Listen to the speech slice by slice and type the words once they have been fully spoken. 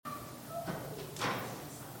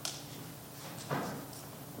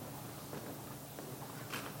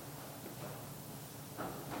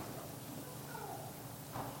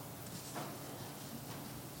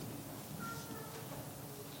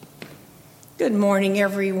Good morning,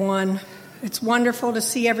 everyone. It's wonderful to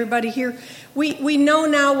see everybody here. We know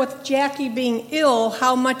now with Jackie being ill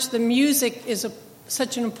how much the music is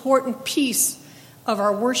such an important piece of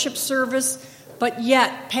our worship service, but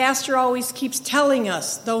yet Pastor always keeps telling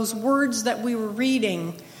us those words that we were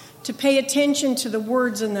reading to pay attention to the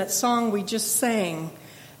words in that song we just sang.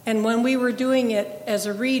 And when we were doing it as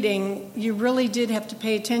a reading, you really did have to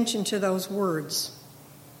pay attention to those words.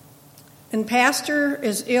 And Pastor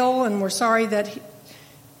is ill, and we're sorry that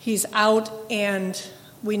he's out, and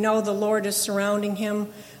we know the Lord is surrounding him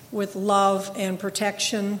with love and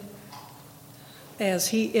protection as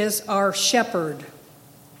he is our shepherd.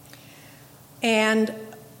 And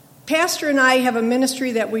Pastor and I have a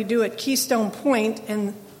ministry that we do at Keystone Point,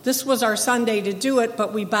 and this was our Sunday to do it,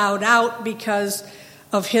 but we bowed out because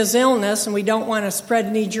of his illness, and we don't want to spread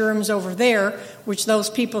any germs over there, which those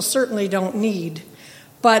people certainly don't need.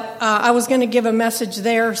 But I was going to give a message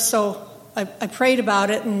there, so I prayed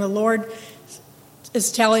about it, and the Lord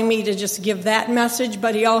is telling me to just give that message,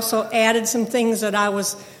 but he also added some things that I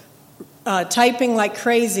was typing like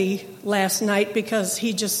crazy last night because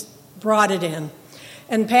he just brought it in.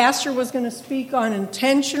 And Pastor was going to speak on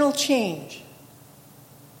intentional change,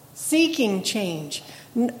 seeking change.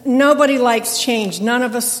 Nobody likes change. None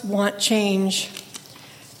of us want change.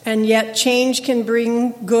 And yet change can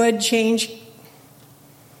bring good, change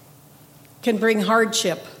can bring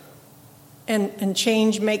hardship, and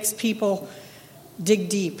change makes people dig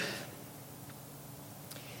deep.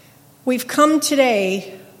 We've come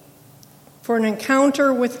today for an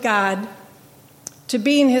encounter with God, to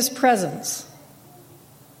be in his presence.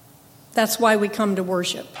 That's why we come to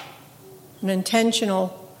worship, an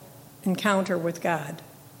intentional encounter with God.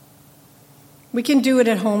 We can do it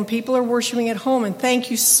at home. People are worshiping at home, and thank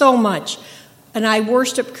you so much. And I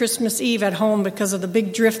worshiped Christmas Eve at home because of the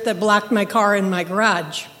big drift that blocked my car in my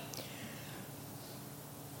garage.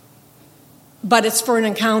 But it's for an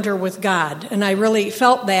encounter with God. And I really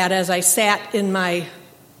felt that as I sat in my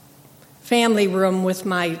family room with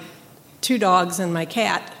my 2 dogs and my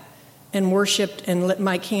cat and worshiped and lit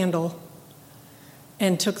my candle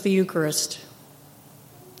and took the Eucharist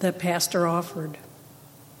that Pastor offered.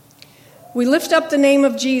 We lift up the name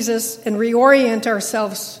of Jesus and reorient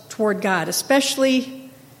ourselves toward God, especially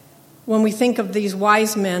when we think of these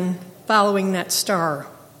wise men following that star.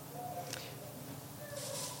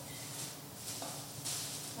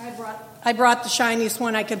 I brought the shiniest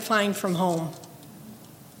one I could find from home.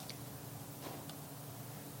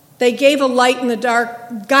 They gave a light in the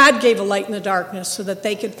dark. God gave a light in the darkness so that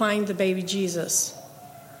they could find the baby Jesus.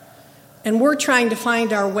 And we're trying to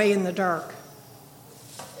find our way in the dark.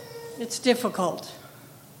 It's difficult.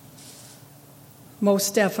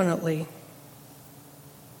 Most definitely.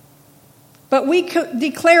 But we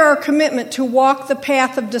declare our commitment to walk the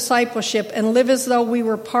path of discipleship and live as though we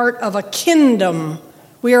were part of a kingdom.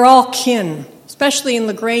 We are all kin, especially in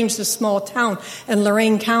LaGrange, the small town, and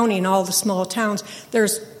Lorain County and all the small towns.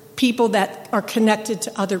 There's people that are connected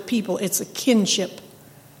to other people. It's a kinship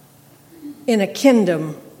in a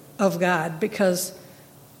kingdom of God because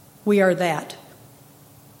we are that.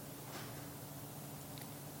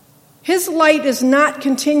 His light is not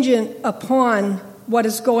contingent upon what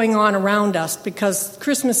is going on around us because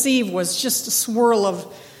Christmas Eve was just a swirl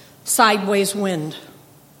of sideways wind.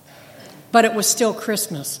 But it was still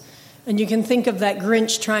Christmas. And you can think of that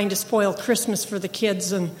Grinch trying to spoil Christmas for the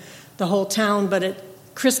kids and the whole town, but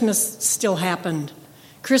Christmas still happened.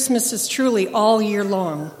 Christmas is truly all year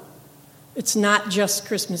long. It's not just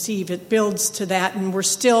Christmas Eve. It builds to that, and we're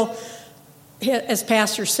still, as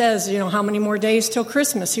Pastor says, how many more days till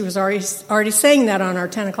Christmas? He was already saying that on our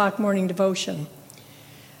 10 o'clock morning devotion.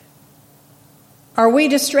 Are we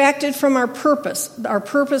distracted from our purpose? Our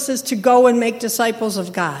purpose is to go and make disciples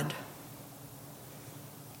of God.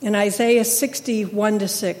 In Isaiah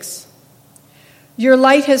 60:1-6, your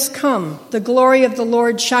light has come, the glory of the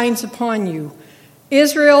Lord shines upon you.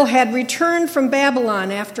 Israel had returned from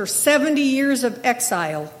Babylon after 70 years of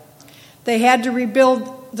exile. They had to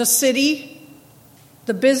rebuild the city,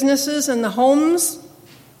 the businesses, and the homes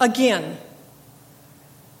again.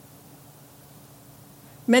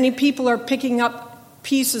 Many people are picking up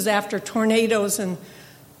pieces after tornadoes and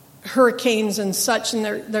hurricanes and such, and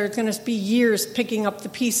they're going to be years picking up the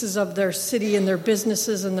pieces of their city and their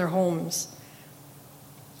businesses and their homes.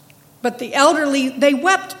 But the elderly, they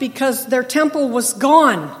wept because their temple was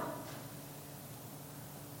gone.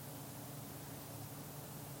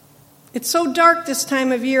 It's so dark this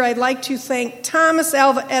time of year, I'd like to thank Thomas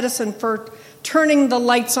Alva Edison for turning the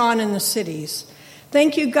lights on in the cities.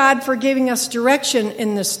 Thank you, God, for giving us direction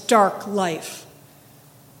in this dark life.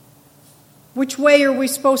 Which way are we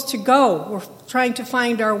supposed to go? We're trying to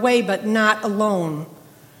find our way, but not alone.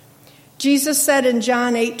 Jesus said in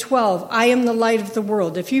John 8:12, I am the light of the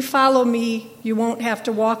world. If you follow me, you won't have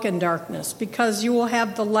to walk in darkness, because you will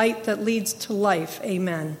have the light that leads to life.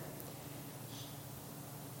 Amen.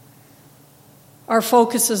 Our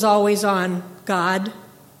focus is always on God,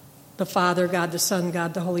 the Father, God the Son,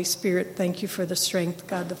 God the Holy Spirit. Thank you for the strength,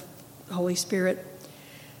 God the Holy Spirit.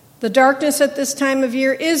 The darkness at this time of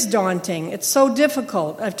year is daunting. It's so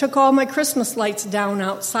difficult. I've took all my Christmas lights down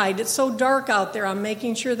outside. It's so dark out there. I'm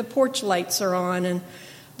making sure the porch lights are on and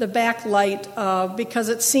the back light because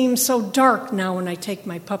it seems so dark now when I take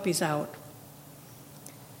my puppies out.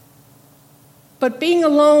 But being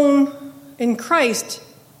alone in Christ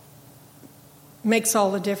makes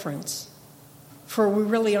all the difference, for we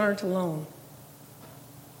really aren't alone.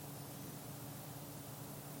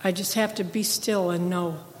 I just have to be still and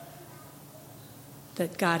know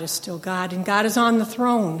that God is still God, and God is on the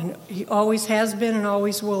throne, and He always has been and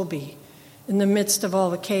always will be in the midst of all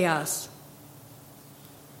the chaos.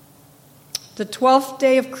 The 12th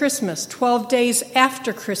day of Christmas, 12 days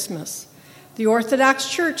after Christmas, the Orthodox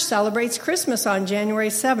Church celebrates Christmas on January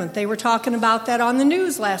 7th. They were talking about that on the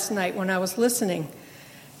news last night when I was listening.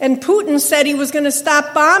 And Putin said he was going to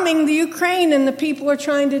stop bombing the Ukraine, and the people are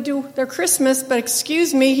trying to do their Christmas, but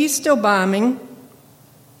excuse me, he's still bombing.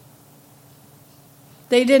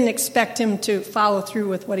 They didn't expect him to follow through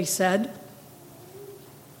with what he said.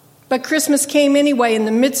 But Christmas came anyway in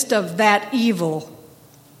the midst of that evil.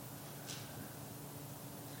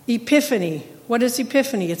 Epiphany. What is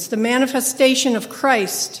Epiphany? It's the manifestation of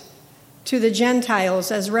Christ to the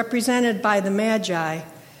Gentiles as represented by the Magi.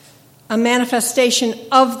 A manifestation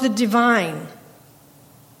of the divine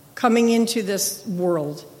coming into this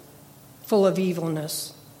world full of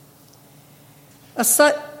evilness. An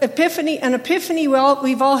epiphany, well,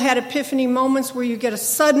 we've all had epiphany moments where you get a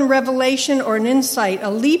sudden revelation or an insight,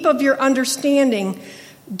 a leap of your understanding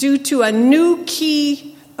due to a new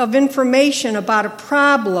key of information about a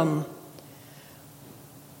problem.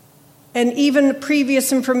 And even the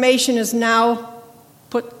previous information is now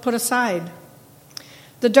put aside.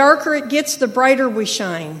 The darker it gets, the brighter we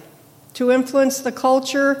shine to influence the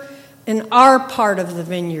culture in our part of the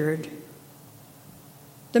vineyard.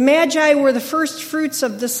 The Magi were the first fruits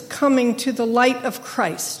of this coming to the light of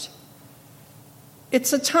Christ.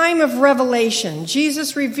 It's a time of revelation.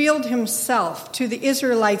 Jesus revealed himself to the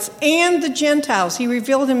Israelites and the Gentiles. He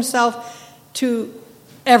revealed himself to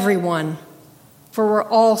everyone, for we're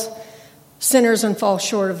all sinners and fall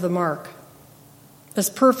short of the mark. As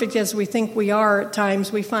perfect as we think we are, at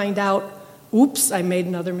times we find out, oops, I made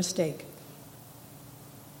another mistake.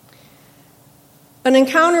 An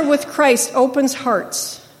encounter with Christ opens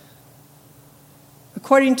hearts.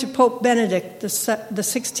 According to Pope Benedict the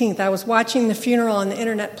 16th, I was watching the funeral on the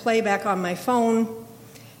internet playback on my phone.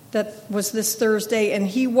 That was this Thursday, and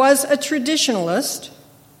he was a traditionalist.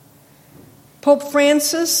 Pope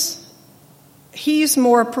Francis, he's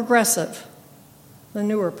more progressive, the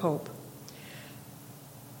newer pope.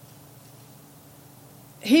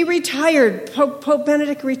 He retired, Pope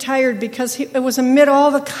Benedict retired because it was amid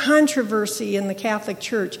all the controversy in the Catholic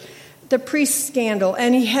Church, the priest scandal,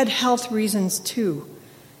 and he had health reasons too.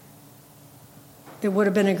 It would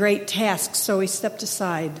have been a great task, so he stepped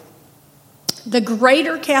aside. The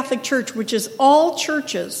greater Catholic Church, which is all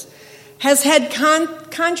churches, has had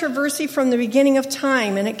controversy from the beginning of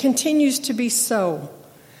time, and it continues to be so.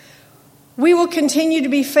 We will continue to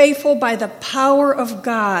be faithful by the power of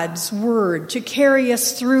God's word to carry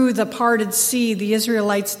us through the parted sea. The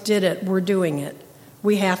Israelites did it. We're doing it.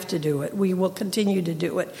 We have to do it. We will continue to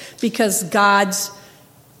do it because God's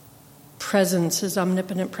presence, his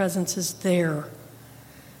omnipotent presence, is there.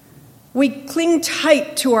 We cling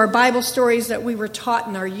tight to our Bible stories that we were taught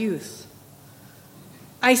in our youth.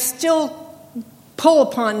 I still pull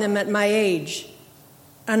upon them at my age,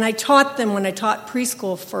 and I taught them when I taught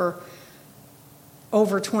preschool for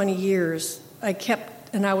over 20 years.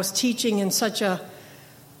 I was teaching in such a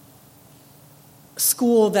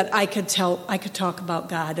school that I could talk about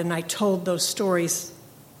God, and I told those stories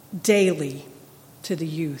daily to the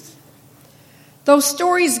youth. Those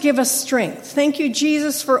stories give us strength. Thank you,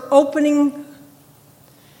 Jesus, for opening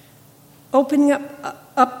up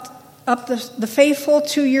the faithful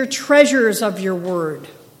to your treasures of your word.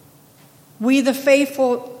 We, the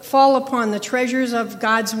faithful, fall upon the treasures of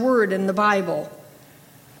God's word in the Bible.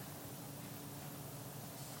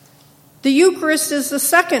 The Eucharist is the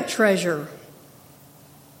second treasure.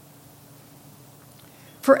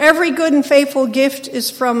 For every good and faithful gift is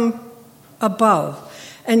from above,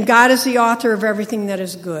 and God is the author of everything that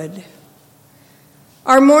is good.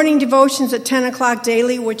 Our morning devotions at 10 o'clock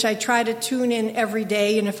daily, which I try to tune in every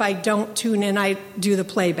day, and if I don't tune in, I do the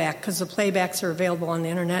playback, because the playbacks are available on the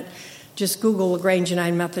internet. Just Google LaGrange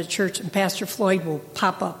United Methodist Church, and Pastor Floyd will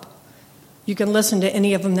pop up. You can listen to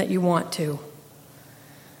any of them that you want to.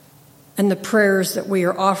 And the prayers that we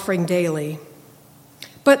are offering daily.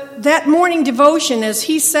 But that morning devotion, as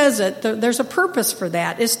he says it, there's a purpose for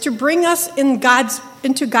that, is to bring us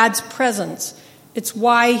into God's presence. It's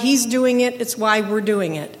why he's doing it. It's why we're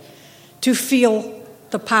doing it. To feel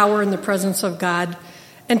the power and the presence of God,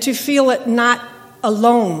 and to feel it not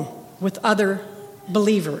alone with other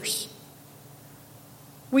believers.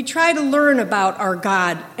 We try to learn about our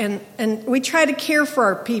God, and we try to care for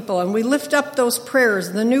our people, and we lift up those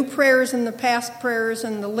prayers, the new prayers and the past prayers,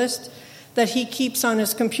 and the list that he keeps on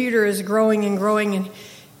his computer is growing and growing. And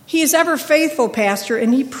he is ever faithful, Pastor,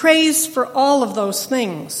 and he prays for all of those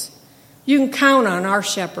things. You can count on our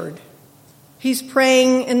shepherd. He's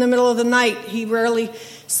praying in the middle of the night. He rarely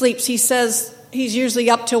sleeps. He says he's usually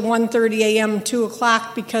up till 1:30 a.m., 2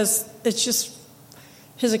 o'clock, because it's just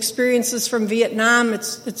his experiences from Vietnam.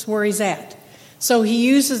 It's where he's at. So he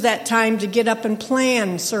uses that time to get up and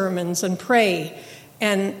plan sermons and pray.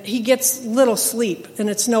 And he gets little sleep.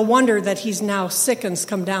 And it's no wonder that he's now sick and's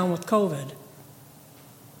come down with COVID.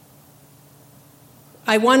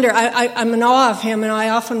 I wonder, I'm in awe of him, and I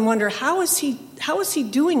often wonder, how is he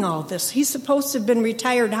doing all this? He's supposed to have been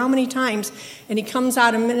retired how many times, and he comes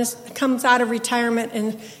out of retirement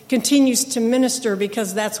and continues to minister,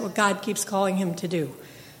 because that's what God keeps calling him to do.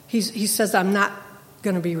 He says, I'm not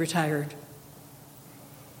going to be retired.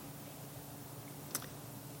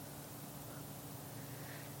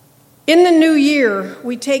 In the new year,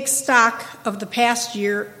 we take stock of the past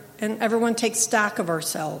year, and everyone takes stock of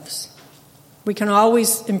ourselves. We can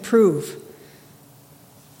always improve.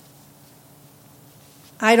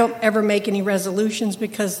 I don't ever make any resolutions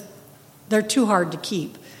because they're too hard to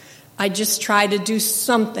keep. I just try to do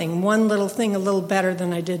something, one little thing a little better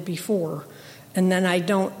than I did before, and then I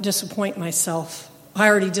don't disappoint myself. I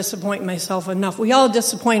already disappoint myself enough. We all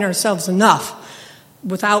disappoint ourselves enough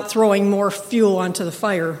without throwing more fuel onto the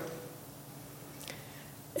fire.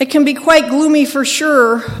 It can be quite gloomy for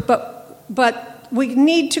sure, but we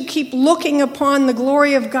need to keep looking upon the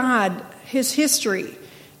glory of God, his history,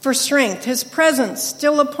 for strength, his presence,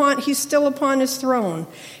 he's still upon his throne,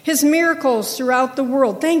 his miracles throughout the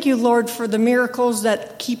world. Thank you, Lord, for the miracles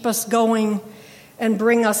that keep us going and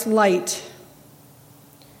bring us light.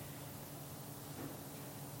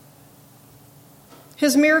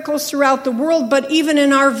 His miracles throughout the world, but even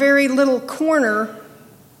in our very little corner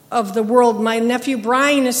of the world. My nephew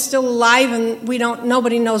Brian is still alive, and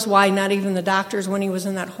nobody knows why, not even the doctors, when he was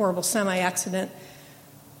in that horrible semi-accident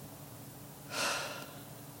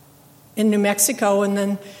in New Mexico, and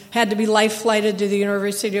then had to be life-flighted to the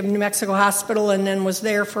University of New Mexico Hospital, and then was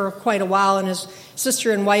there for quite a while, and his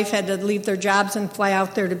sister and wife had to leave their jobs and fly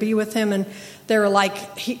out there to be with him, and they were like,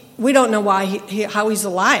 we don't know how he's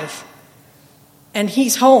alive, and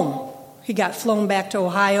he's home. He got flown back to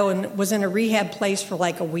Ohio and was in a rehab place for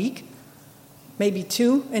like a week, maybe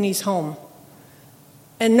 2, and he's home.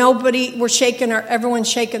 And everyone's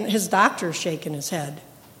shaking, his doctor's shaking his head.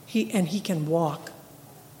 He can walk.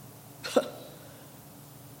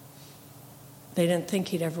 They didn't think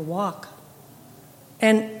he'd ever walk.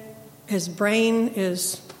 And his brain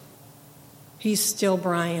he's still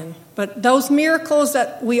Brian. But those miracles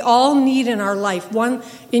that we all need in our life, one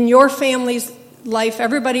in your family's life,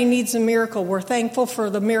 everybody needs a miracle. We're thankful for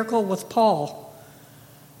the miracle with Paul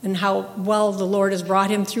and how well the Lord has brought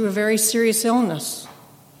him through a very serious illness.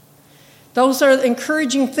 Those are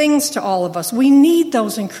encouraging things to all of us. We need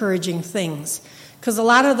those encouraging things, because a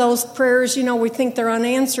lot of those prayers, we think they're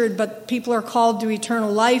unanswered, but people are called to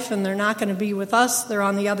eternal life, and they're not going to be with us. They're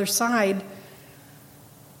on the other side.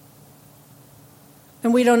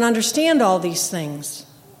 And we don't understand all these things,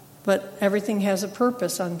 but everything has a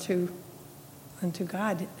purpose unto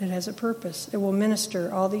God. It has a purpose. It will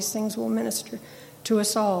minister. All these things will minister to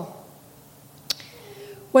us all.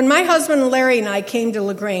 When my husband Larry and I came to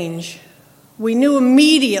LaGrange, we knew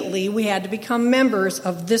immediately we had to become members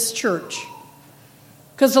of this church,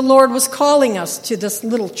 because the Lord was calling us to this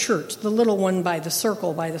little church, the little one by the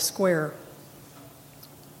circle, by the square.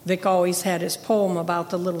 Vic always had his poem about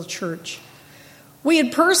the little church. We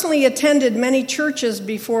had personally attended many churches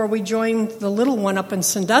before we joined the little one up in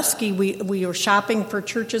Sandusky. We were shopping for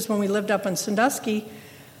churches when we lived up in Sandusky,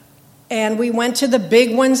 and we went to the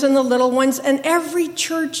big ones and the little ones, and every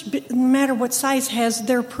church, no matter what size, has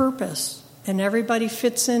their purpose, and everybody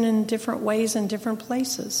fits in different ways in different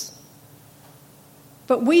places.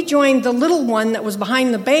 But we joined the little one that was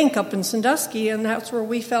behind the bank up in Sandusky, and that's where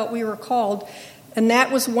we felt we were called. And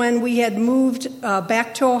that was when we had moved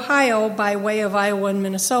back to Ohio by way of Iowa and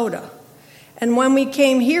Minnesota. And when we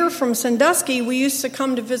came here from Sandusky, we used to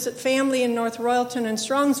come to visit family in North Royalton and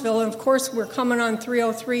Strongsville. And, of course, we're coming on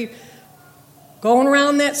 303, going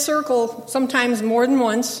around that circle sometimes more than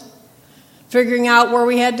once, figuring out where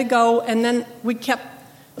we had to go. And then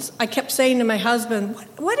I kept saying to my husband,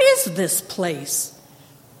 what is this place?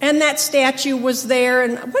 And that statue was there,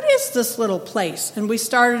 and what is this little place? And we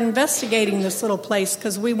started investigating this little place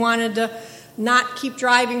because we wanted to not keep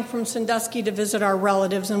driving from Sandusky to visit our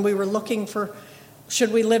relatives, and we were looking for,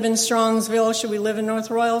 should we live in Strongsville, should we live in North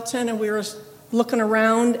Royalton? And we were looking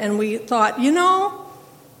around, and we thought,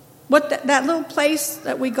 what that little place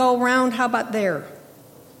that we go around, how about there?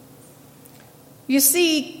 You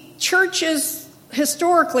see, churches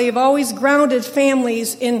historically have always grounded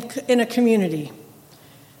families in a community.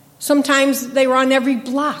 Sometimes they were on every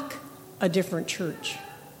block a different church.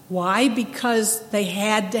 Why? Because they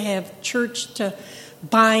had to have church to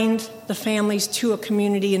bind the families to a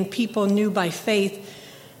community, and people knew by faith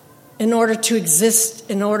in order to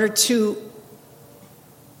exist, in order to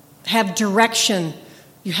have direction,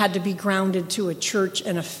 you had to be grounded to a church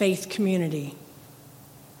and a faith community.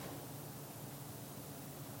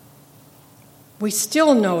 We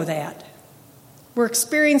still know that. We're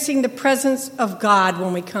experiencing the presence of God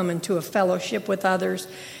when we come into a fellowship with others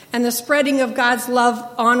and the spreading of God's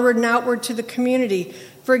love onward and outward to the community.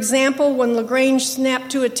 For example, when LaGrange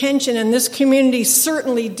snapped to attention, and this community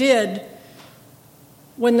certainly did,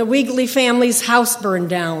 when the Weegley family's house burned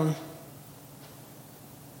down.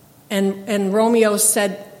 And Romeo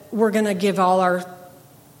said, we're going to give all our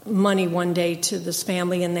money one day to this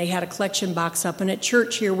family, and they had a collection box up. And at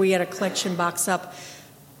church here, we had a collection box up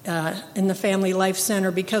in the Family Life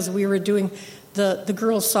Center because we were doing the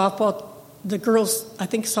girls' softball,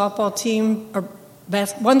 softball team, or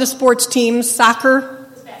one of the sports teams, soccer.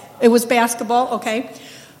 It was basketball, okay.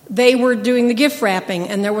 They were doing the gift wrapping,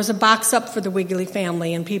 and there was a box up for the Weegley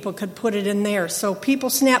family, and people could put it in there. So people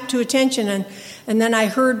snapped to attention, and then I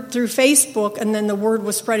heard through Facebook, and then the word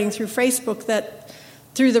was spreading through Facebook that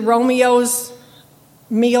through the Romeo's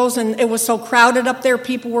meals, and it was so crowded up there.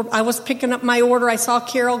 I was picking up my order. I saw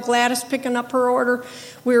Carol Gladys picking up her order.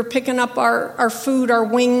 We were picking up our food, our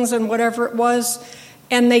wings, and whatever it was,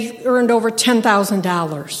 and they earned over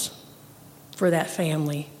 $10,000 for that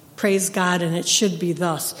family. Praise God, and it should be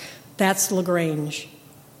thus. That's LaGrange.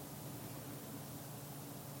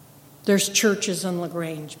 There's churches in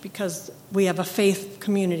LaGrange because we have a faith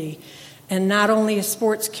community, and not only a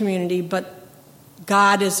sports community, but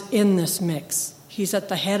God is in this mix. He's at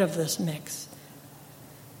the head of this mix.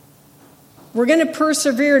 We're going to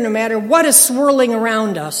persevere no matter what is swirling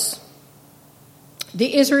around us.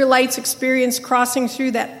 The Israelites experienced crossing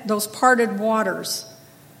through those parted waters.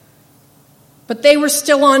 But they were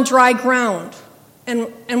still on dry ground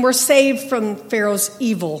and were saved from Pharaoh's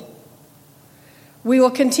evil. We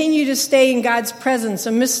will continue to stay in God's presence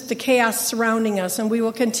amidst the chaos surrounding us, and we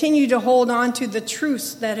will continue to hold on to the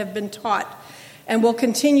truths that have been taught, and we'll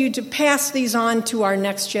continue to pass these on to our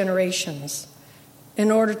next generations in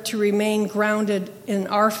order to remain grounded in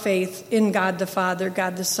our faith in God the Father,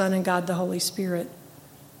 God the Son, and God the Holy Spirit.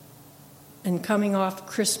 And coming off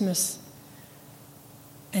Christmas,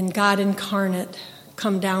 and God incarnate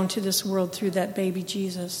come down to this world through that baby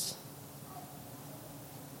Jesus.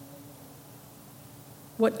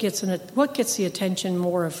 What gets the attention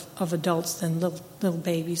more of adults than little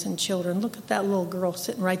babies and children? Look at that little girl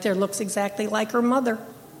sitting right there. Looks exactly like her mother.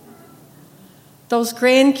 Those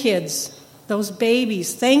grandkids, those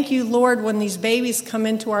babies. Thank you, Lord, when these babies come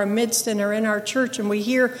into our midst and are in our church. And we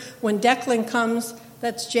hear when Declan comes,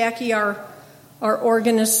 that's Jackie, our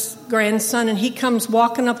organist grandson, and he comes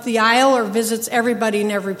walking up the aisle or visits everybody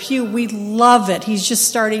in every pew. We love it. He's just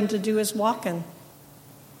starting to do his walking.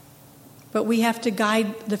 But we have to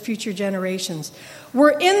guide the future generations.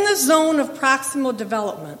 We're in the zone of proximal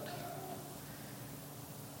development.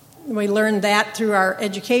 We learned that through our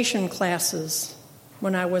education classes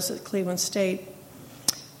when I was at Cleveland State.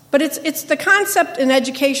 But it's the concept in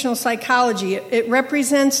educational psychology. It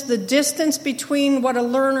represents the distance between what a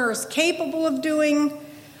learner is capable of doing,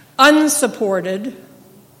 unsupported,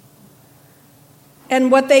 and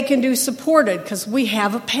what they can do supported, because we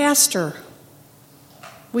have a pastor.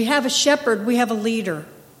 We have a shepherd. We have a leader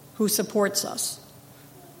who supports us.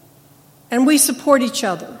 And we support each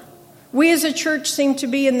other. We as a church seem to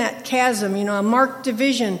be in that chasm, a marked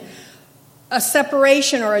division, a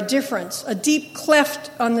separation or a difference. A deep cleft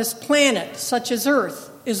on this planet, such as Earth,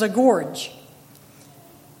 is a gorge,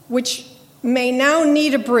 which may now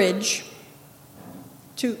need a bridge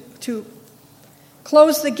to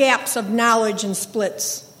close the gaps of knowledge and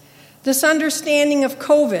splits. This understanding of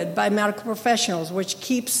COVID by medical professionals, which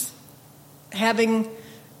keeps having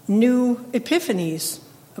new epiphanies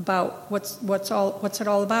about what's it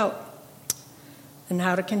all about, and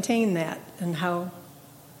how to contain that, and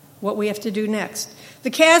what we have to do next. The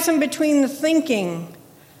chasm between the thinking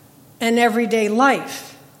and everyday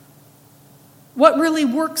life. What really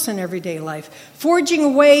works in everyday life? Forging a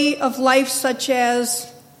way of life such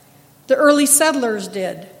as the early settlers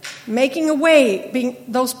did. Making a way, being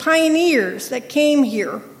those pioneers that came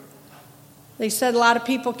here. They said a lot of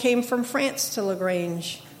people came from France to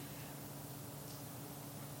LaGrange.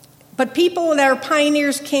 But people that are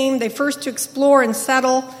pioneers came, they first to explore and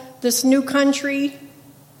settle this new country.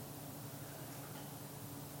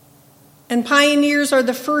 And pioneers are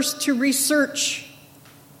the first to research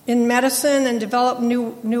in medicine and develop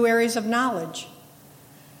new areas of knowledge.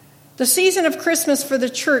 The season of Christmas for the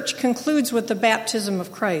church concludes with the baptism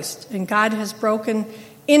of Christ, and God has broken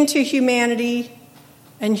into humanity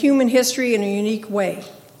and human history in a unique way.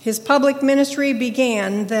 His public ministry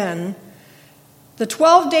began then. The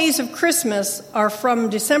 12 days of Christmas are from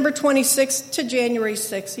December 26th to January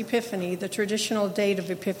 6th, Epiphany, the traditional date of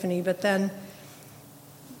Epiphany, but then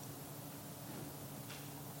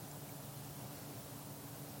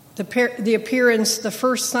the appearance the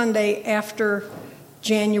first Sunday after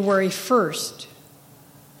January 1st.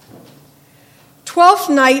 Twelfth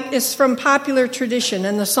Night is from popular tradition,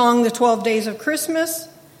 and the song The 12 Days of Christmas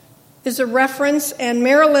is a reference, and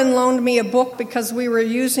Marilyn loaned me a book because we were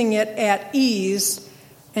using it at Ease,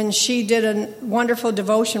 and she did a wonderful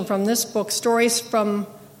devotion from this book, Stories from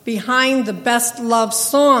Behind the Best Loved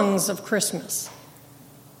Songs of Christmas.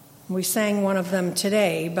 We sang one of them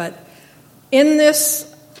today, but in this,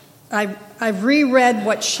 I've reread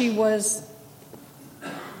what she was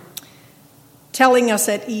telling us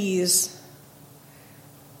at Ease.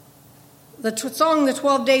 The song, The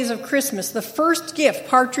 12 Days of Christmas, the first gift,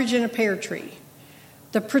 partridge in a pear tree.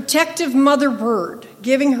 The protective mother bird,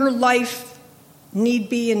 giving her life need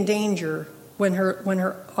be in danger when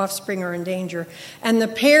her offspring are in danger. And the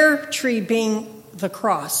pear tree being the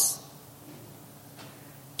cross.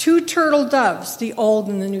 2 turtle doves, the Old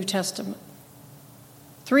and the New Testament.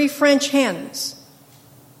 3 French hens.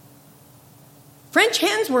 French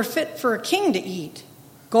hens were fit for a king to eat.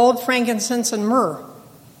 Gold, frankincense, and myrrh.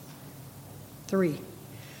 3.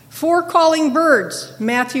 4 calling birds,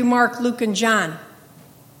 Matthew, Mark, Luke, and John.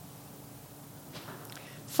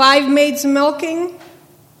 5 maids milking,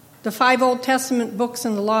 the 5 Old Testament books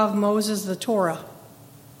and the Law of Moses, the Torah.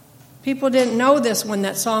 People didn't know this when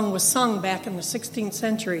that song was sung back in the 16th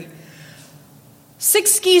century.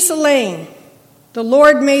 6 geese a-laying. The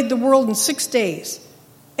Lord made the world in 6 days.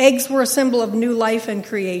 Eggs were a symbol of new life and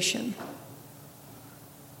creation.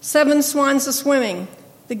 7 swans a-swimming.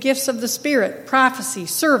 The gifts of the Spirit, prophecy,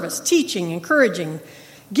 service, teaching, encouraging,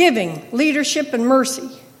 giving, leadership, and mercy.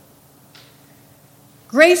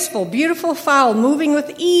 Graceful, beautiful fowl, moving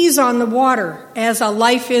with ease on the water, as a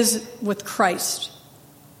life is with Christ.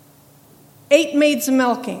 8 maids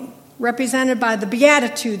milking, represented by the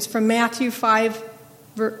Beatitudes from Matthew 5,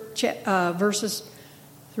 verses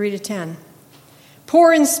 3 to 10.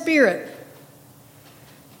 Poor in spirit,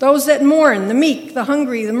 those that mourn, the meek, the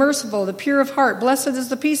hungry, the merciful, the pure of heart. Blessed is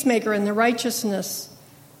the peacemaker and the righteousness,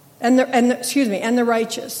 and the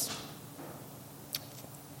righteous.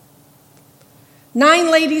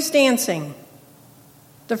 9 ladies dancing.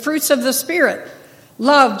 The fruits of the Spirit: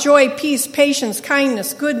 love, joy, peace, patience,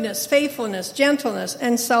 kindness, goodness, faithfulness, gentleness,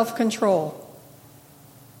 and self-control.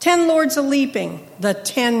 10 lords a-leaping, the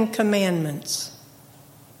 10 commandments.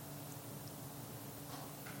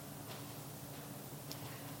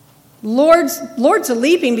 Lords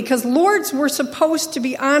a-leaping because lords were supposed to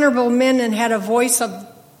be honorable men and had a voice of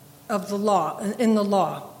the law, in the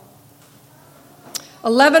law.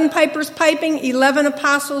 11 pipers piping, 11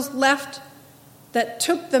 apostles left that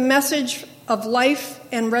took the message of life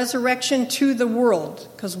and resurrection to the world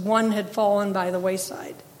because one had fallen by the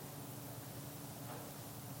wayside.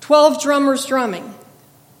 12 drummers drumming,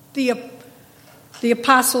 the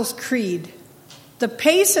Apostles' Creed. The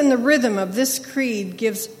pace and the rhythm of this creed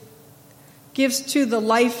gives to the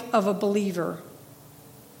life of a believer.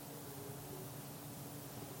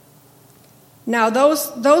 Now,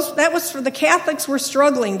 that was for the Catholics were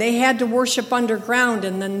struggling. They had to worship underground,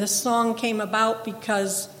 and then this song came about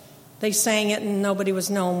because they sang it and nobody was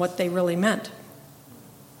knowing what they really meant.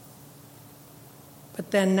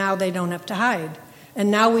 But then now they don't have to hide. And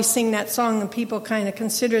now we sing that song and people kind of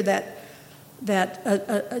consider that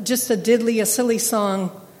just a diddly, a silly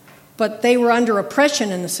song. But they were under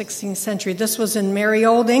oppression in the 16th century. This was in merry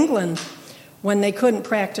old England when they couldn't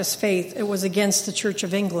practice faith. It was against the Church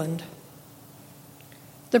of England.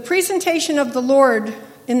 The presentation of the Lord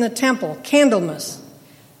in the temple, Candlemas,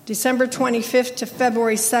 December 25th to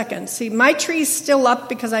February 2nd. See, my tree's still up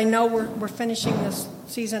because I know we're finishing this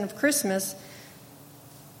season of Christmas.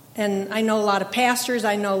 And I know a lot of pastors.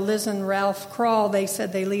 I know Liz and Ralph Kroll, they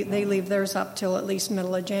said they leave theirs up till at least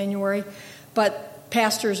middle of January. But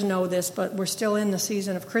pastors know this, but we're still in the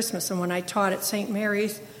season of Christmas. And when I taught at St.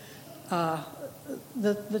 Mary's,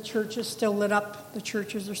 the church is still lit up. The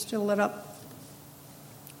churches are still lit up.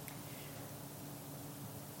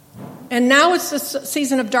 And now it's the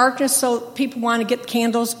season of darkness, so people want to get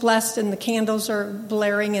candles blessed, and the candles are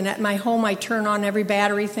blaring. And at my home, I turn on every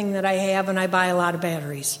battery thing that I have, and I buy a lot of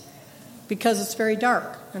batteries because it's very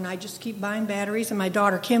dark. And I just keep buying batteries, and my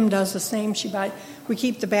daughter Kim does the same. We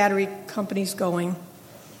keep the battery companies going.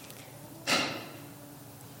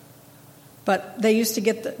 But they used to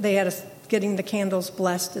getting the candles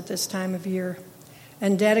blessed at this time of year,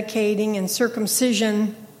 and dedicating and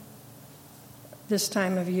circumcision this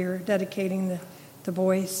time of year, dedicating the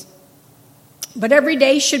boys. But every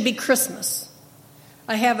day should be Christmas.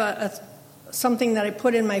 I have something that I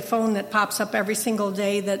put in my phone that pops up every single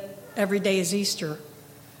day that every day is Easter.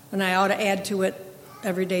 And I ought to add to it,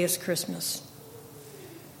 every day is Christmas.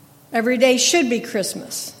 Every day should be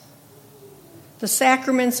Christmas. The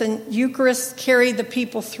sacraments and Eucharist carry the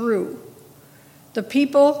people through. The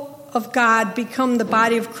people of God become the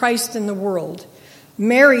body of Christ in the world.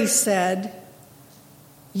 Mary said,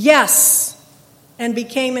 yes, and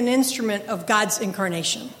became an instrument of God's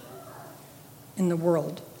incarnation in the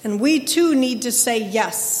world. And we too need to say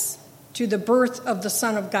yes to the birth of the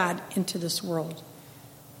Son of God into this world.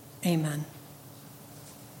 Amen.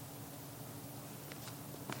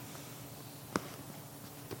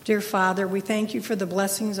 Dear Father, we thank you for the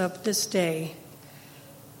blessings of this day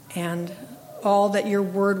and all that your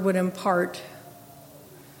word would impart.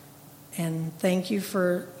 And thank you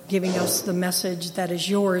for giving us the message that is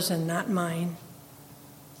yours and not mine.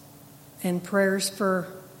 And prayers for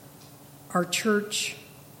our church,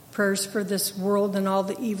 prayers for this world and all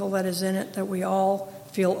the evil that is in it that we all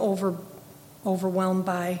feel overwhelmed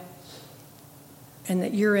by, and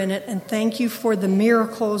that you're in it. And thank you for the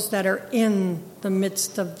miracles that are in the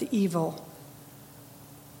midst of the evil.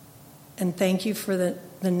 And thank you for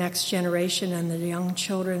the next generation and the young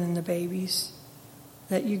children and the babies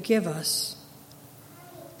that you give us,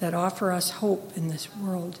 that offer us hope in this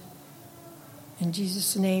world. In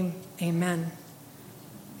Jesus' name, amen.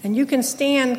 And you can stand.